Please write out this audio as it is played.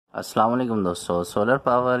अस्सलाम वालेकुम दोस्तों, solar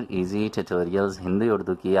power easy tutorials Hindi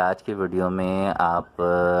Urdu की आज की वीडियो में आप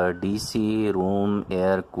डीसी रूम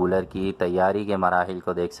एयर कूलर की तैयारी के मराहिल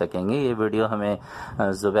को देख सकेंगे। ये वीडियो हमें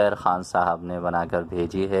ज़ुबैर ख़ान साहब ने बनाकर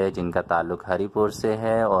भेजी है, जिनका ताल्लुक़ हरीपुर से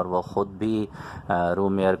है और वो ख़ुद भी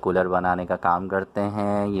रूम एयर कूलर बनाने का काम करते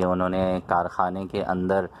हैं। ये उन्होंने कारखाने के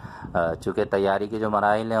अंदर चूँकि तैयारी के जो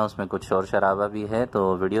मराहिल हैं उसमें कुछ शोर शराबा भी है,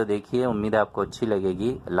 तो वीडियो देखिए, उम्मीद है आपको अच्छी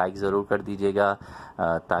लगेगी। लाइक ज़रूर कर दीजिएगा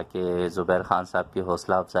ताकि ज़ुबैर ख़ान साहब की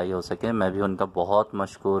हौसला अफजाई हो सके। मैं भी उनका बहुत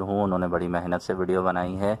मशकूर हूँ, उन्होंने बड़ी मेहनत से वीडियो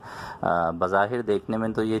बनाई है। बज़ाहिर देखने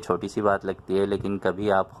में तो ये छोटी सी बात लगती है, लेकिन कभी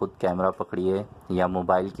आप ख़ुद कैमरा पकड़िए या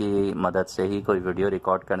मोबाइल की मदद से ही कोई वीडियो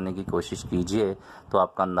रिकॉर्ड करने की कोशिश कीजिए तो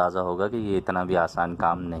आपका अंदाज़ा होगा कि ये इतना भी आसान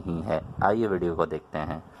काम नहीं है। आइए वीडियो को देखते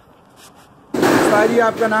हैं। जी,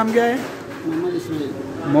 आपका नाम क्या है?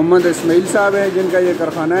 मोहम्मद इस्माइल साहब है, जिनका ये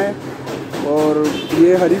कारखाना है। और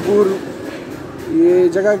ये हरीपुर, ये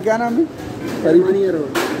जगह क्या नाम है?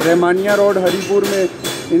 रहमानिया रोड हरीपुर में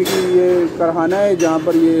इनकी ये कारखाना है, जहाँ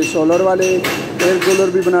पर ये सोलर वाले एयर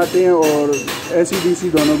कूलर भी बनाते हैं और एसी डीसी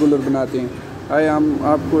दोनों कूलर बनाते हैं। आए हम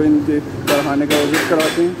आपको इनके कारखाने का विजिट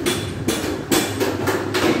कराते हैं।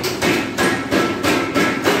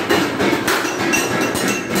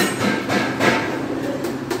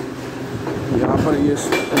 यहाँ पर ये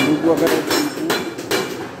संदूक वगैरह,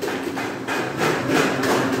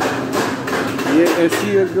 ये एसी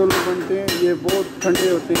एयर कूलर बनते हैं। ये बहुत ठंडे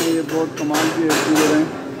होते हैं, ये बहुत कमाल के एयर कूलर हैं।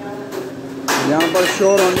 यहाँ पर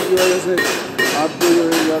शोर होने की वजह से आपको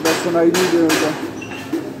ज़्यादा सुनाई नहीं देगा।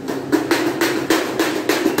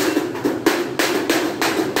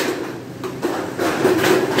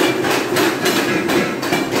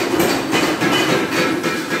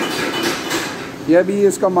 ये अभी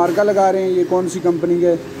इसका मार्का लगा रहे हैं, ये कौन सी कंपनी का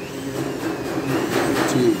है।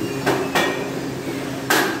 ठीक,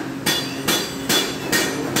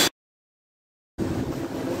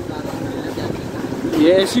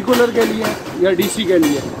 ये एसी कूलर के लिए या डीसी के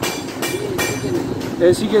लिए?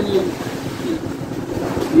 एसी के लिए।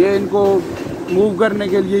 ये इनको मूव करने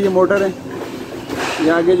के लिए ये मोटर है, ये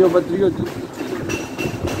आगे जो बैटरी होती है।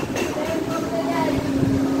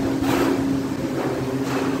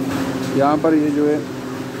 यहाँ पर ये जो है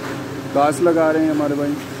घास लगा रहे हैं हमारे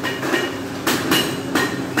भाई।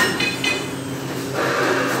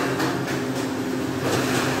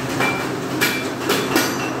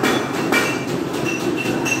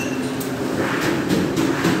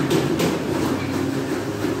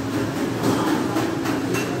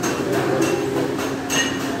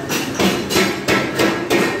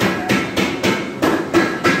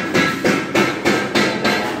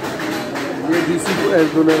 ये डीसी एयर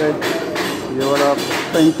कूलर है, ये वाला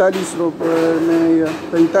 45 रुपये में या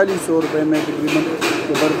 4500 रुपये में तकरीबन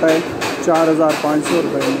ये पड़ता है, 4500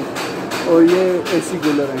 रुपये में। और ये एसी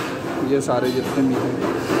कूलर हैं, ये सारे जितने भी हैं,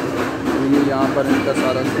 ये यहाँ पर इनका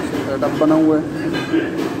सारा सेटअप बना हुआ है।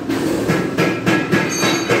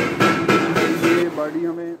 ये बाड़ी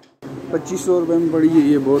हमें 2500 रुपये में पड़ी है।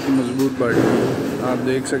 ये बहुत मजबूत बाड़ी है, आप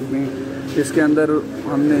देख सकते हैं। इसके अंदर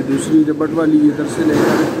हमने दूसरी रबड़ वाली इधर से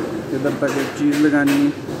लेकर इधर तक एक चीज़ लगानी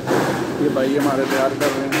है। ये भाई हमारे तैयार कर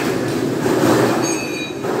रहे हैं।